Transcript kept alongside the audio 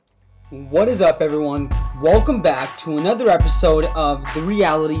What is up, everyone? Welcome back to another episode of The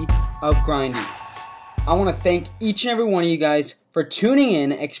Reality of Grinding. I want to thank each and every one of you guys for tuning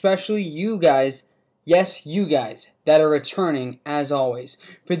in, especially you guys, yes, you guys, that are returning as always.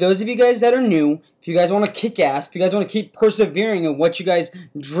 For those of you guys that are new, if you guys want to kick ass, if you guys want to keep persevering in what you guys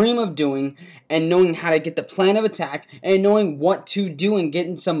dream of doing and knowing how to get the plan of attack and knowing what to do and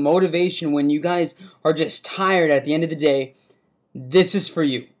getting some motivation when you guys are just tired at the end of the day, this is for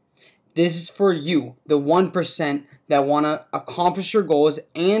you. This is for you, the 1% that want to accomplish your goals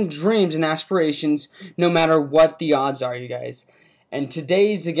and dreams and aspirations no matter what the odds are, you guys. And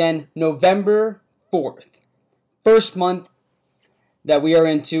today's, again, November 4th. First month that we are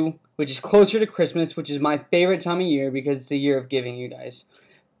into, which is closer to Christmas, which is my favorite time of year because it's a year of giving, you guys.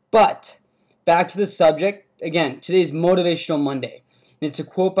 But, back to the subject. Again, today's Motivational Monday. And it's a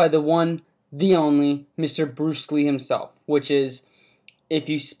quote by the one, the only, Mr. Bruce Lee himself, which is, if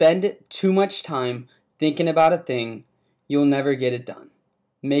you spend too much time thinking about a thing, you'll never get it done.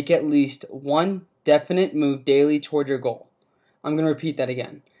 Make at least one definite move daily toward your goal. I'm going to repeat that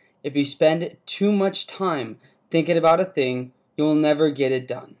again. If you spend too much time thinking about a thing, you'll never get it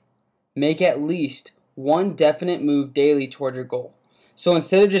done. Make at least one definite move daily toward your goal. So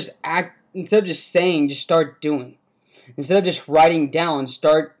instead of just saying, just start doing. Instead of just writing down,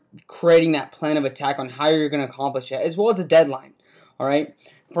 start creating that plan of attack on how you're going to accomplish it, as well as a deadline. All right.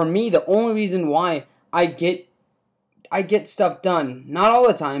 For me, the only reason why I get stuff done, not all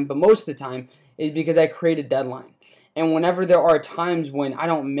the time, but most of the time, is because I create a deadline. And whenever there are times when I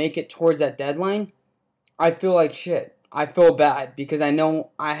don't make it towards that deadline, I feel like shit. I feel bad because I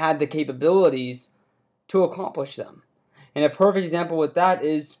know I had the capabilities to accomplish them. And a perfect example with that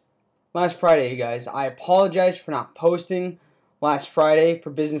is last Friday, you guys. I apologize for not posting last Friday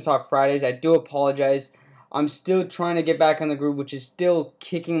for Business Talk Fridays. I do apologize. I'm still trying to get back on the groove, which is still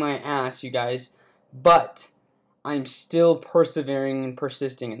kicking my ass, you guys. But I'm still persevering and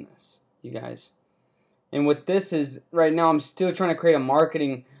persisting in this, you guys. And what this is, right now, I'm still trying to create a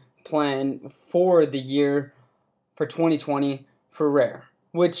marketing plan for the year for 2020 for Rare,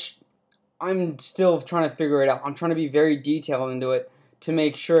 which I'm still trying to figure it out. I'm trying to be very detailed into it to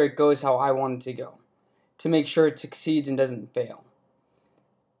make sure it goes how I want it to go, to make sure it succeeds and doesn't fail.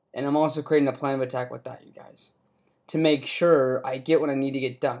 And I'm also creating a plan of attack with that, you guys, to make sure I get what I need to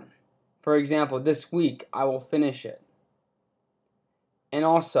get done. For example, this week, I will finish it. And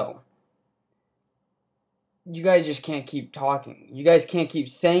also, you guys just can't keep talking. You guys can't keep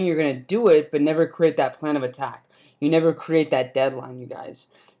saying you're going to do it, but never create that plan of attack. You never create that deadline, you guys.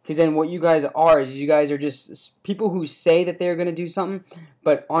 Because then what you guys are is you guys are just people who say that they're going to do something,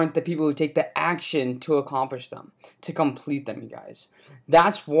 but aren't the people who take the action to accomplish them, to complete them, you guys.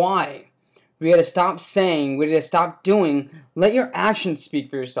 That's why we got to stop saying, we got to stop doing. Let your actions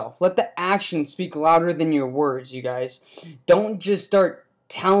speak for yourself. Let the action speak louder than your words, you guys. Don't just start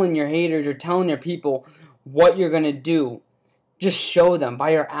telling your haters or telling your people what you're going to do. Just show them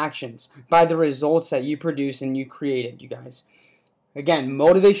by your actions, by the results that you produce and you created, you guys. Again,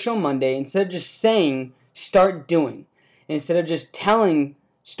 Motivational Monday. Instead of just saying, start doing. Instead of just telling,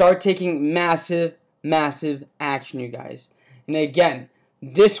 start taking massive, massive action, you guys. And again,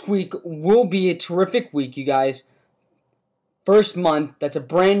 this week will be a terrific week, you guys. First month, that's a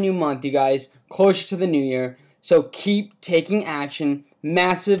brand new month, you guys. Closer to the new year. So keep taking action,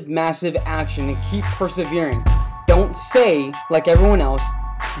 massive, massive action, and keep persevering. Don't say like everyone else,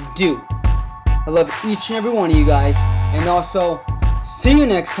 do. I love each and every one of you guys. And also, see you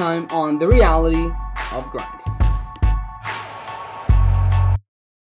next time on The Reality of Grinding.